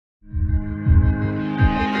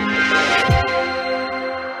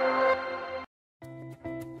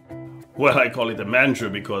Well, I call it a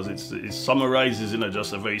mantra because it summarizes in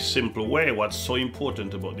just a very simple way what's so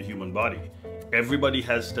important about the human body. Everybody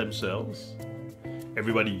has stem cells.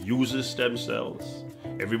 Everybody uses stem cells.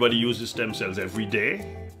 Everybody uses stem cells every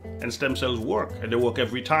day. And stem cells work, and they work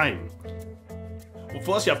every time. Well,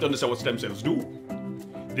 first you have to understand what stem cells do.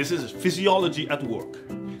 This is physiology at work.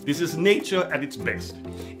 This is nature at its best.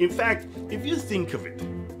 In fact, if you think of it,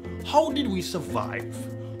 how did we survive?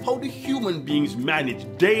 How do human beings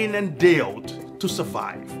manage day in and day out to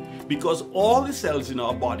survive? Because all the cells in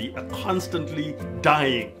our body are constantly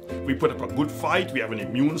dying. We put up a good fight, we have an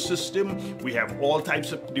immune system, we have all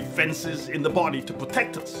types of defenses in the body to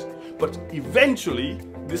protect us. But eventually,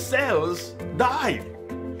 the cells die.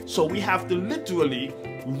 So we have to literally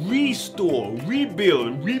restore,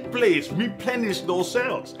 rebuild, replace, replenish those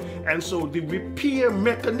cells. And so the repair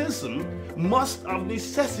mechanism must of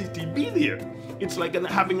necessity be there. It's like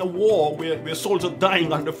having a war where soldiers are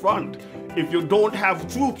dying on the front. If you don't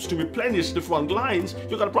have troops to replenish the front lines,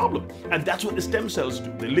 you've got a problem. And that's what the stem cells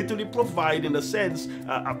do. They literally provide, in a sense,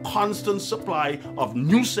 a constant supply of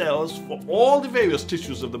new cells for all the various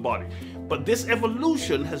tissues of the body. But this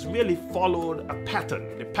evolution has really followed a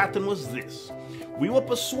pattern. The pattern was this. We were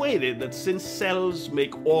persuaded that since cells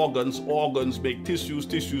make organs, organs make tissues,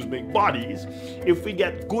 tissues make bodies, if we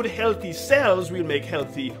get good healthy cells, we'll make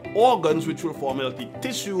healthy organs, which will form healthy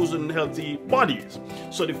tissues and healthy bodies.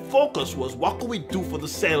 So the focus was, what can we do for the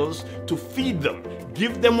cells to feed them?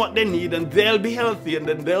 Give them what they need and they'll be healthy, and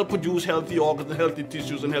then they'll produce healthy organs and healthy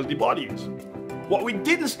tissues and healthy bodies. What we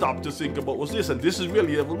didn't stop to think about was this, and this is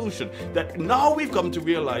really evolution, that now we've come to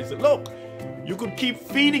realize that, look, you could keep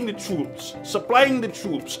feeding the troops, supplying the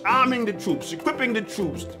troops, arming the troops, equipping the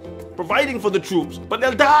troops, providing for the troops, but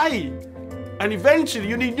they'll die. And eventually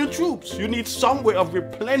you need new troops. You need some way of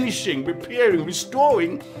replenishing, repairing,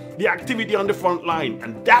 restoring the activity on the front line.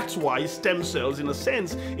 And that's why stem cells, in a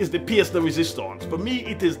sense, is the pièce de resistance. For me,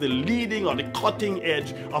 it is the leading or the cutting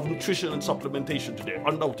edge of nutrition and supplementation today,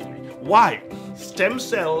 undoubtedly. Why? Stem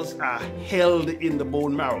cells are held in the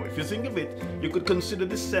bone marrow. If you think of it, you could consider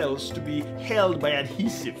the cells to be held by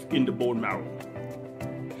adhesive in the bone marrow.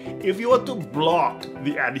 If you were to block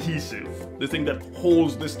the adhesive, the thing that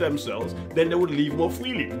holds the stem cells, then they would leave more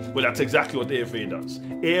freely. Well, that's exactly what AFA does.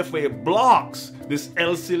 AFA blocks this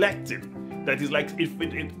L-selectin. That is like,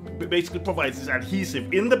 it basically provides this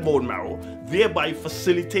adhesive in the bone marrow, thereby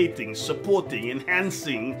facilitating, supporting,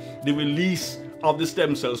 enhancing the release of the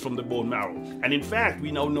stem cells from the bone marrow. And in fact,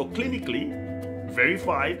 we now know clinically,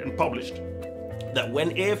 verified and published, that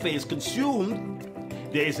when AFA is consumed,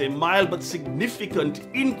 there is a mild but significant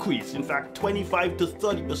increase, in fact 25 to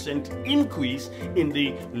 30% increase in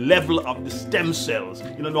the level of the stem cells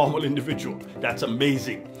in a normal individual. That's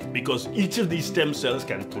amazing, because each of these stem cells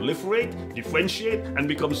can proliferate, differentiate, and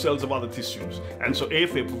become cells of other tissues. And so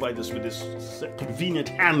AFA provides us with this convenient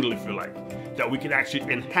handle, if you like, that we can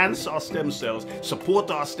actually enhance our stem cells,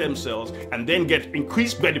 support our stem cells, and then get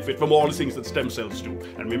increased benefit from all the things that stem cells do.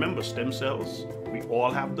 And remember, stem cells, we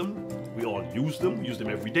all have them. We all use them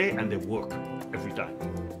every day, and they work every time.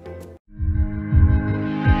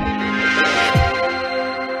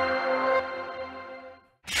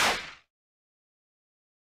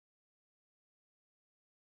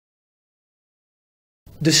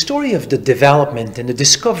 The story of the development and the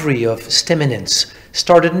discovery of steminins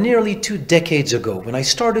started nearly 2 decades ago when I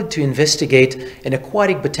started to investigate an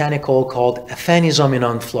aquatic botanical called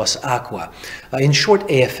Aphanizomenon flos aqua, in short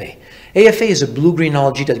AFA. AFA is a blue-green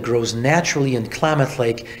algae that grows naturally in Klamath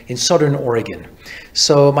Lake in southern Oregon.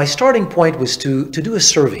 So my starting point was to do a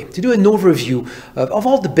survey, to do an overview of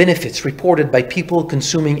all the benefits reported by people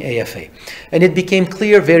consuming AFA. And it became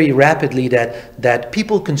clear very rapidly that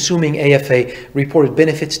people consuming AFA reported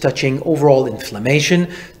benefits touching overall inflammation,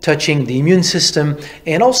 touching the immune system,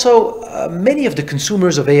 and also many of the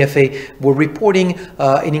consumers of AFA were reporting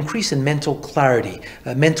an increase in mental clarity,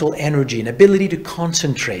 mental energy, an ability to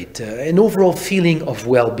concentrate, an overall feeling of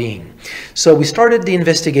well-being. So we started the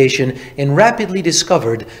investigation and rapidly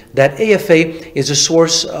discovered that AFA is a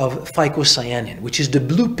source of phycocyanin, which is the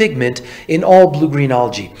blue pigment in all blue-green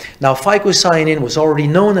algae. Now, phycocyanin was already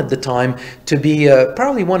known at the time to be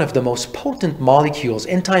probably one of the most potent molecules,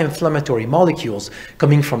 anti-inflammatory molecules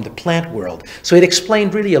coming from the plant world. So it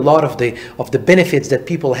explained really a lot of the benefits that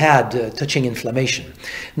people had touching inflammation.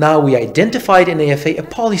 Now, we identified in AFA a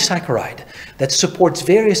polysaccharide that supports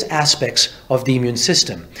various aspects of the immune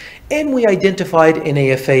system. And we identified in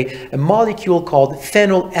AFA a molecule called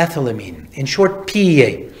phenylethylamine, in short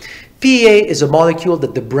PEA. PEA is a molecule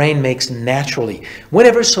that the brain makes naturally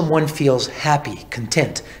whenever someone feels happy,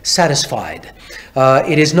 content, satisfied.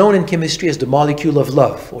 It is known in chemistry as the molecule of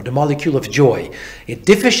love or the molecule of joy. A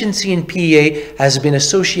deficiency in PEA has been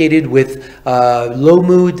associated with low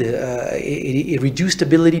mood, a reduced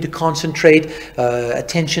ability to concentrate,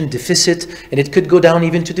 attention deficit, and it could go down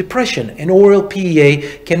even to depression. And oral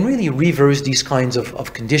PEA can really reverse these kinds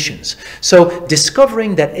of conditions. So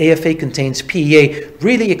discovering that AFA contains PEA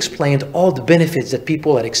really explains all the benefits that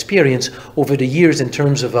people had experienced over the years in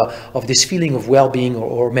terms of this feeling of well-being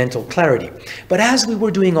or mental clarity. But as we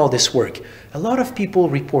were doing all this work, a lot of people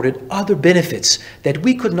reported other benefits that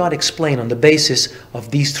we could not explain on the basis of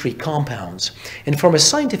these three compounds. And from a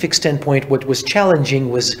scientific standpoint, what was challenging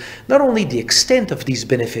was not only the extent of these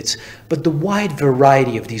benefits, but the wide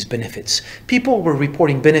variety of these benefits. People were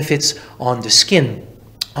reporting benefits on the skin,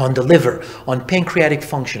 on the liver, on pancreatic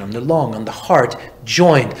function, on the lung, on the heart,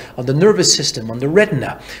 joint, on the nervous system, on the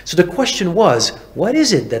retina. So the question was, what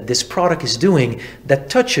is it that this product is doing that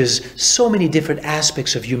touches so many different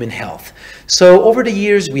aspects of human health? So over the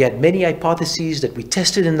years, we had many hypotheses that we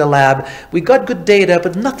tested in the lab. We got good data,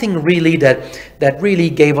 but nothing really that really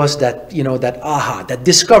gave us that, that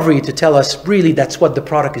discovery to tell us really that's what the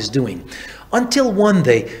product is doing. Until one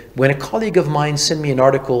day, when a colleague of mine sent me an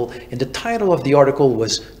article, and the title of the article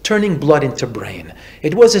was Turning Blood into Brain.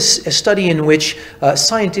 It was a study in which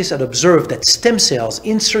scientists had observed that stem cells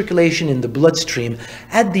in circulation in the bloodstream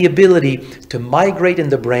had the ability to migrate in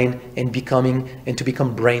the brain and to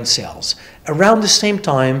become brain cells. Around the same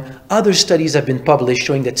time, other studies have been published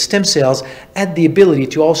showing that stem cells had the ability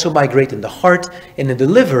to also migrate in the heart and in the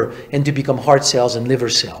liver and to become heart cells and liver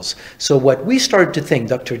cells. So what we started to think,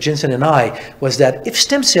 Dr. Jensen and I, was that if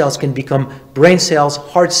stem cells can become brain cells,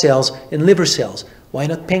 heart cells, and liver cells, why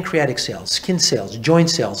not pancreatic cells, skin cells, joint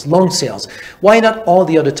cells, lung cells? Why not all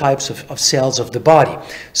the other types of cells of the body?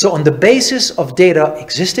 So on the basis of data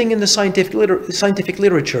existing in the scientific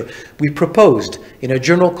literature, we proposed in a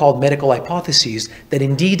journal called Medical Hypotheses that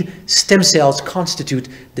indeed stem cells constitute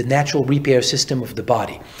the natural repair system of the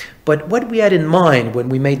body. But what we had in mind when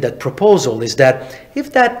we made that proposal is that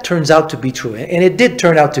if that turns out to be true, and it did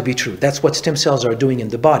turn out to be true, that's what stem cells are doing in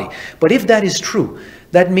the body. But if that is true,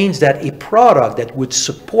 that means that a product that would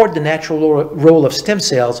support the natural role of stem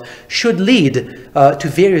cells should lead to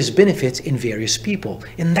various benefits in various people.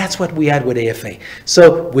 And that's what we had with AFA.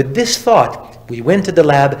 So with this thought, we went to the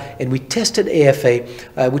lab and we tested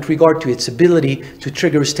AFA with regard to its ability to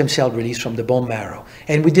trigger stem cell release from the bone marrow.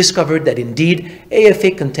 And we discovered that indeed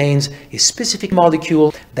AFA contains a specific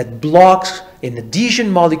molecule that blocks an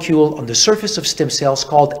adhesion molecule on the surface of stem cells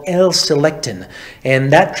called L-selectin,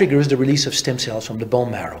 and that triggers the release of stem cells from the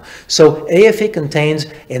bone marrow. So AFA contains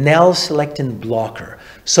an L-selectin blocker.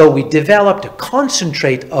 So we developed a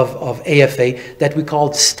concentrate of AFA that we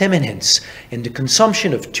called Steminence, and the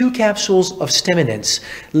consumption of 2 capsules of Steminence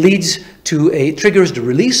triggers the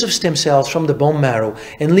release of stem cells from the bone marrow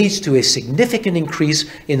and leads to a significant increase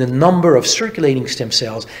in the number of circulating stem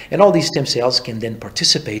cells, and all these stem cells can then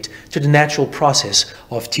participate to the natural process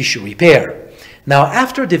of tissue repair. Now,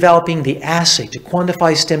 after developing the assay to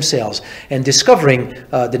quantify stem cells and discovering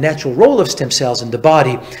the natural role of stem cells in the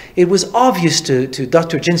body, it was obvious to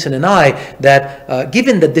Dr. Jensen and I that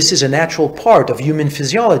given that this is a natural part of human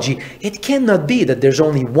physiology, it cannot be that there's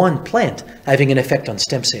only one plant having an effect on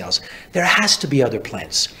stem cells. There has to be other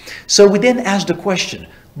plants. So we then asked the question,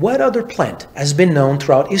 what other plant has been known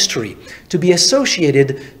throughout history to be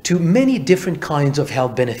associated to many different kinds of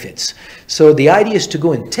health benefits? So the idea is to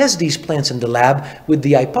go and test these plants in the lab with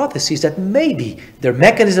the hypothesis that maybe their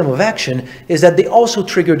mechanism of action is that they also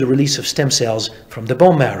trigger the release of stem cells from the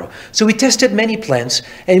bone marrow. So we tested many plants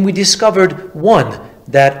and we discovered one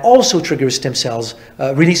that also triggers stem cells,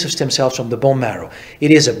 release of stem cells from the bone marrow.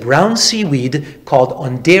 It is a brown seaweed called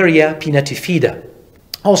Undaria pinnatifida,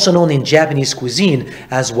 also known in Japanese cuisine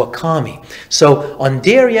as wakame. So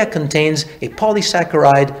Undaria contains a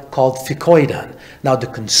polysaccharide called fucoidan. Now the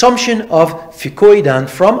consumption of fucoidan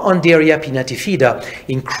from Undaria pinnatifida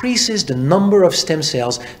increases the number of stem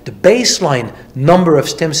cells, the baseline number of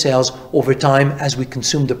stem cells over time as we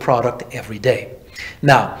consume the product every day.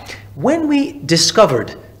 Now, when we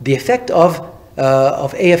discovered the effect of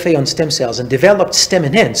AFA on stem cells and developed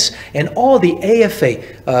Steminence, and all the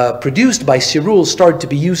AFA produced by Cerule started to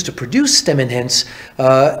be used to produce Steminence,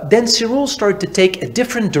 then Cerule started to take a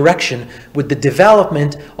different direction with the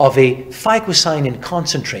development of a phycocyanin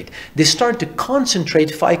concentrate. They started to concentrate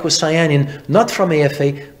phycocyanin not from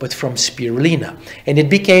AFA but from spirulina, and it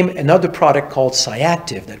became another product called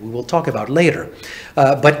Cyactiv that we will talk about later.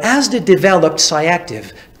 But as they developed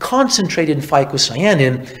Cyactiv, concentrated in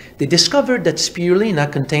phycocyanin, they discovered that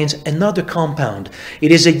spirulina contains another compound.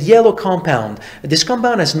 It is a yellow compound. This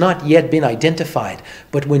compound has not yet been identified,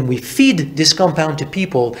 but when we feed this compound to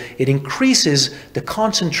people, it increases the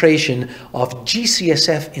concentration of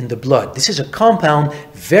GCSF in the blood. This is a compound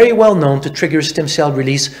very well known to trigger stem cell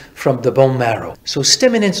release from the bone marrow. So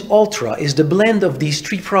Steminence Ultra is the blend of these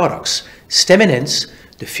three products: Steminence,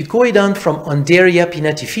 the fucoidan from Undaria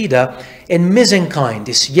pinnatifida, and mesenchyme,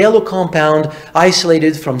 this yellow compound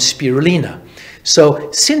isolated from spirulina.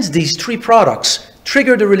 So since these three products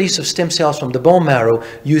trigger the release of stem cells from the bone marrow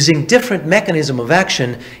using different mechanism of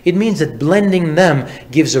action, it means that blending them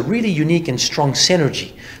gives a really unique and strong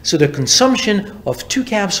synergy. So the consumption of 2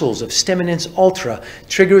 capsules of Steminence Ultra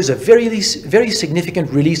triggers a very significant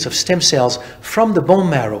release of stem cells from the bone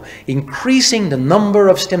marrow, increasing the number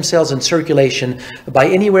of stem cells in circulation by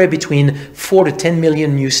anywhere between 4 to 10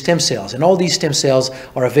 million new stem cells. And all these stem cells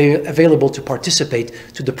are available to participate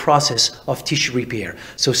to the process of tissue repair.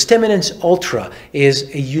 So Steminence Ultra is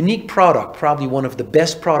a unique product, probably one of the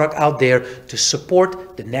best products out there to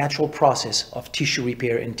support the natural process of tissue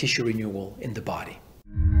repair and tissue renewal in the body.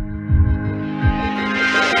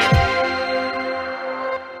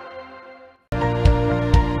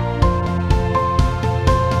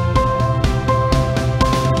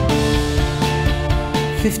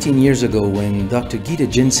 "15 years ago, when Dr. Gita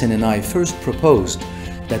Jensen and I first proposed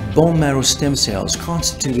that bone marrow stem cells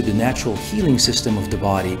constituted the natural healing system of the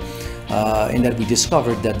body, and that we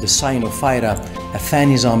discovered that the Cyanophyta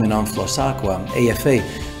affanisum in Amphilos aqua, AFA,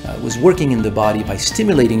 was working in the body by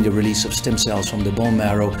stimulating the release of stem cells from the bone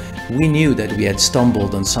marrow, we knew that we had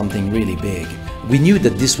stumbled on something really big. We knew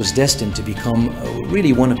that this was destined to become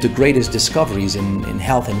really one of the greatest discoveries in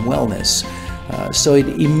health and wellness. So it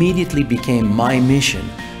immediately became my mission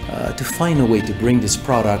to find a way to bring this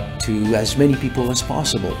product to as many people as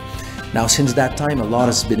possible. Now, since that time, a lot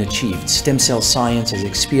has been achieved. Stem cell science has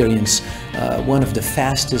experienced one of the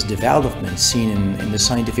fastest developments seen in the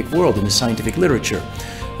scientific world, in the scientific literature.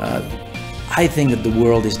 I think that the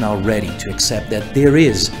world is now ready to accept that there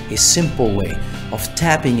is a simple way of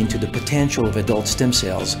tapping into the potential of adult stem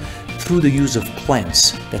cells through the use of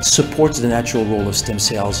plants that supports the natural role of stem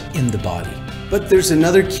cells in the body. But there's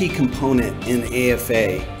another key component in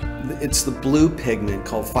AFA. It's the blue pigment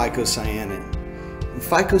called phycocyanin. And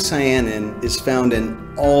phycocyanin is found in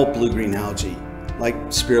all blue-green algae, like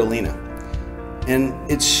spirulina. And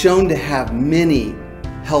it's shown to have many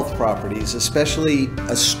health properties, especially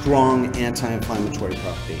a strong anti-inflammatory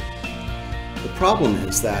property. The problem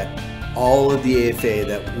is that all of the AFA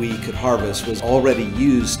that we could harvest was already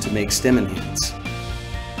used to make StemEnhance.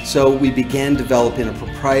 So we began developing a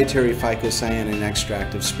proprietary phycocyanin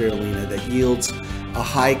extract of spirulina that yields a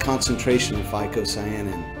high concentration of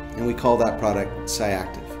phycocyanin, and we call that product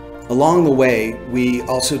Cyactiv. Along the way, we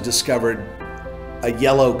also discovered a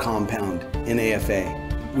yellow compound in AFA.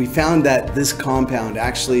 We found that this compound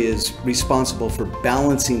actually is responsible for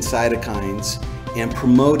balancing cytokines and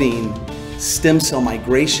promoting stem cell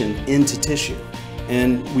migration into tissue,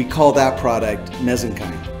 and we call that product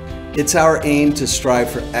mesenchyme. It's our aim to strive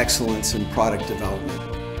for excellence in product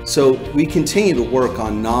development. So we continue to work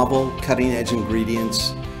on novel, cutting-edge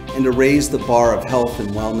ingredients and to raise the bar of health and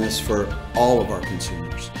wellness for all of our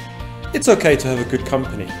consumers. It's okay to have a good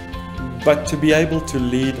company, but to be able to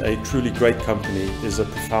lead a truly great company is a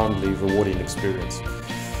profoundly rewarding experience.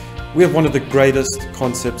 We have one of the greatest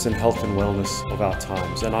concepts in health and wellness of our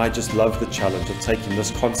times, and I just love the challenge of taking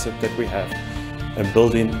this concept that we have and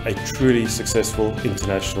building a truly successful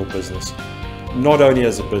international business, not only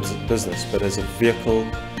as a business, but as a vehicle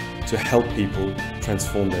to help people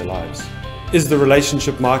transform their lives. Is the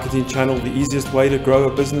relationship marketing channel the easiest way to grow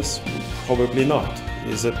a business? Probably not.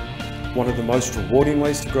 Is it one of the most rewarding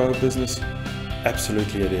ways to grow a business?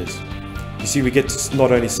 Absolutely it is. You see, we get to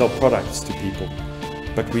not only sell products to people,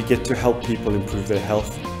 but we get to help people improve their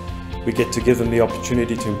health. We get to give them the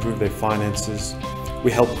opportunity to improve their finances.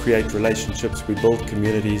 We help create relationships, we build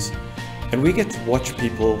communities, and we get to watch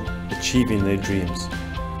people achieving their dreams.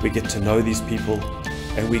 We get to know these people,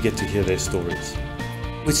 and we get to hear their stories.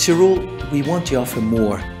 With Cerule, we want to offer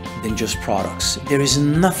more than just products. There is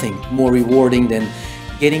nothing more rewarding than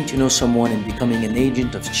getting to know someone and becoming an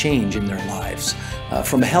agent of change in their lives.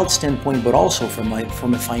 From a health standpoint, but also from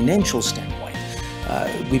a financial standpoint.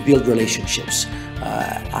 We build relationships.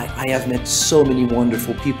 I have met so many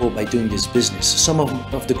wonderful people by doing this business. Some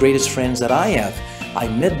of the greatest friends that I have, I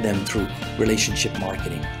met them through relationship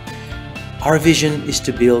marketing. Our vision is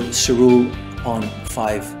to build Cerule on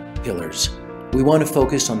 5 pillars. We want to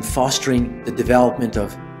focus on fostering the development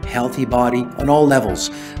of healthy body on all levels,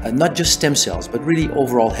 not just stem cells, but really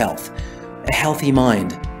overall health. A healthy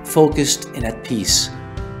mind, focused and at peace.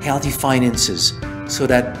 Healthy finances, so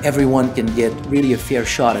that everyone can get really a fair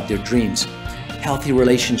shot at their dreams. Healthy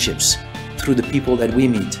relationships through the people that we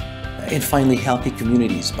meet. And finally, healthy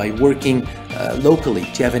communities by working locally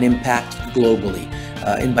to have an impact globally,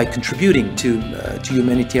 and by contributing to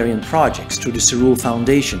humanitarian projects through the Cerule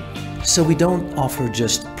Foundation. So we don't offer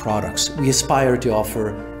just products. We aspire to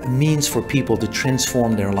offer a means for people to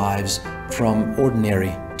transform their lives from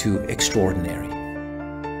ordinary to extraordinary.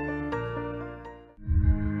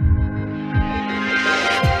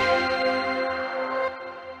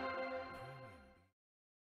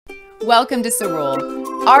 Welcome to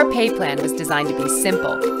Cerule. Our pay plan was designed to be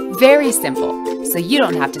simple, very simple, so you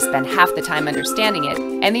don't have to spend half the time understanding it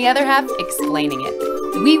and the other half explaining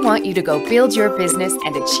it. We want you to go build your business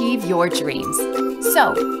and achieve your dreams.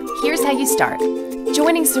 So, here's how you start.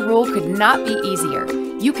 Joining Cerule could not be easier.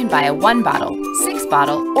 You can buy a 1-bottle,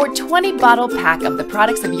 6-bottle, or 20-bottle pack of the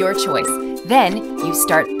products of your choice. Then, you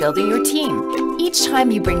start building your team. Each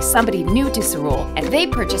time you bring somebody new to Cerule and they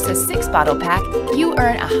purchase a 6-bottle pack, you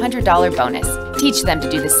earn a $100 bonus. Teach them to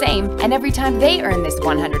do the same, and every time they earn this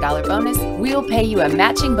 $100 bonus, we'll pay you a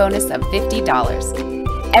matching bonus of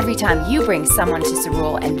 $50. Every time you bring someone to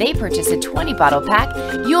Cerule and they purchase a 20-bottle pack,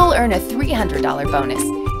 you'll earn a $300 bonus.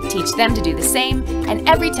 Teach them to do the same, and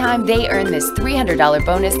every time they earn this $300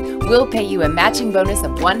 bonus, we'll pay you a matching bonus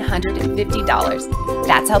of $150.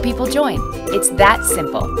 That's how people join. It's that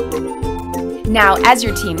simple. Now, as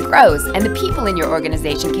your team grows and the people in your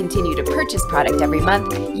organization continue to purchase product every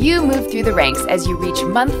month, you move through the ranks as you reach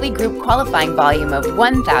monthly group qualifying volume of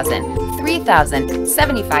 1,000, 3,000,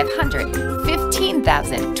 7,500,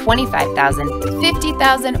 15,000, 25,000,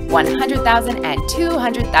 50,000, 100,000, and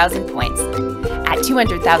 200,000 points. At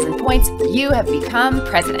 200,000 points, you have become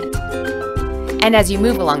president. And as you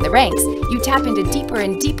move along the ranks, you tap into deeper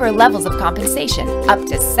and deeper levels of compensation, up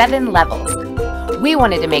to 7 levels. We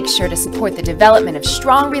wanted to make sure to support the development of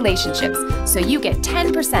strong relationships, so you get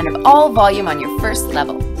 10% of all volume on your first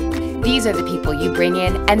level. These are the people you bring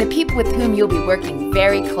in and the people with whom you'll be working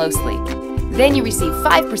very closely. Then you receive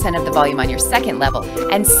 5% of the volume on your second level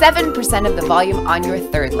and 7% of the volume on your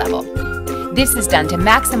third level. This is done to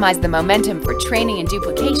maximize the momentum for training and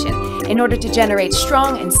duplication in order to generate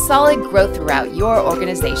strong and solid growth throughout your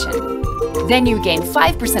organization. Then you gain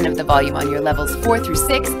 5% of the volume on your levels 4 through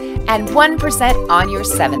 6 and 1% on your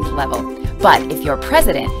 7th level. But if you're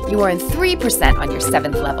president, you earn 3% on your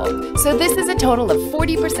 7th level. So this is a total of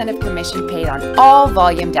 40% of commission paid on all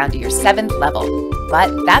volume down to your 7th level.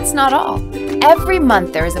 But that's not all. Every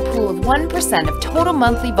month there is a pool of 1% of total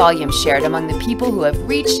monthly volume shared among the people who have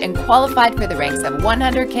reached and qualified for the ranks of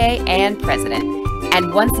 100K and president.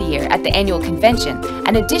 And once a year at the annual convention,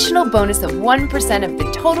 an additional bonus of 1% of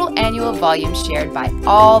the total annual volume shared by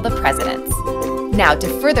all the presidents. Now, to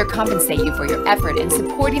further compensate you for your effort in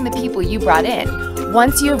supporting the people you brought in,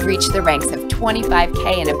 once you have reached the ranks of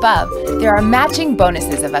 25K and above, there are matching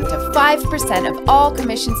bonuses of up to 5% of all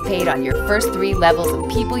commissions paid on your first 3 levels of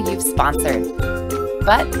people you've sponsored.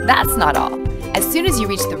 But that's not all. As soon as you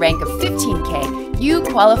reach the rank of 15K, you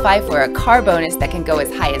qualify for a car bonus that can go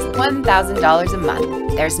as high as $1,000 a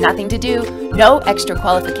month. There's nothing to do, no extra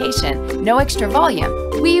qualification, no extra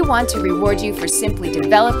volume. We want to reward you for simply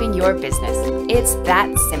developing your business. It's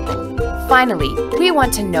that simple. Finally, we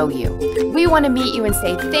want to know you. We want to meet you and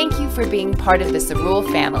say thank you for being part of the Cerule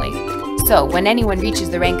family. So when anyone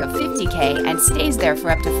reaches the rank of 50K and stays there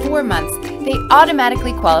for up to 4 months, they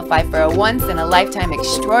automatically qualify for a once-in-a-lifetime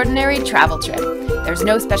extraordinary travel trip. There's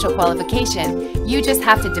no special qualification, you just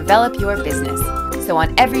have to develop your business. So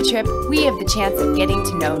on every trip, we have the chance of getting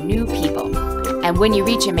to know new people. And when you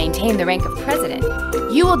reach and maintain the rank of president,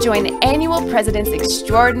 you will join the annual President's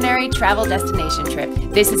Extraordinary Travel Destination Trip.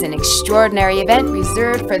 This is an extraordinary event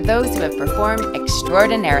reserved for those who have performed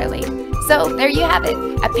extraordinarily. So there you have it,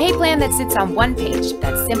 a pay plan that sits on one page,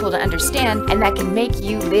 that's simple to understand, and that can make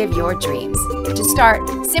you live your dreams. To start,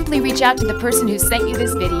 simply reach out to the person who sent you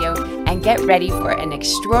this video and get ready for an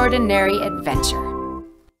extraordinary adventure.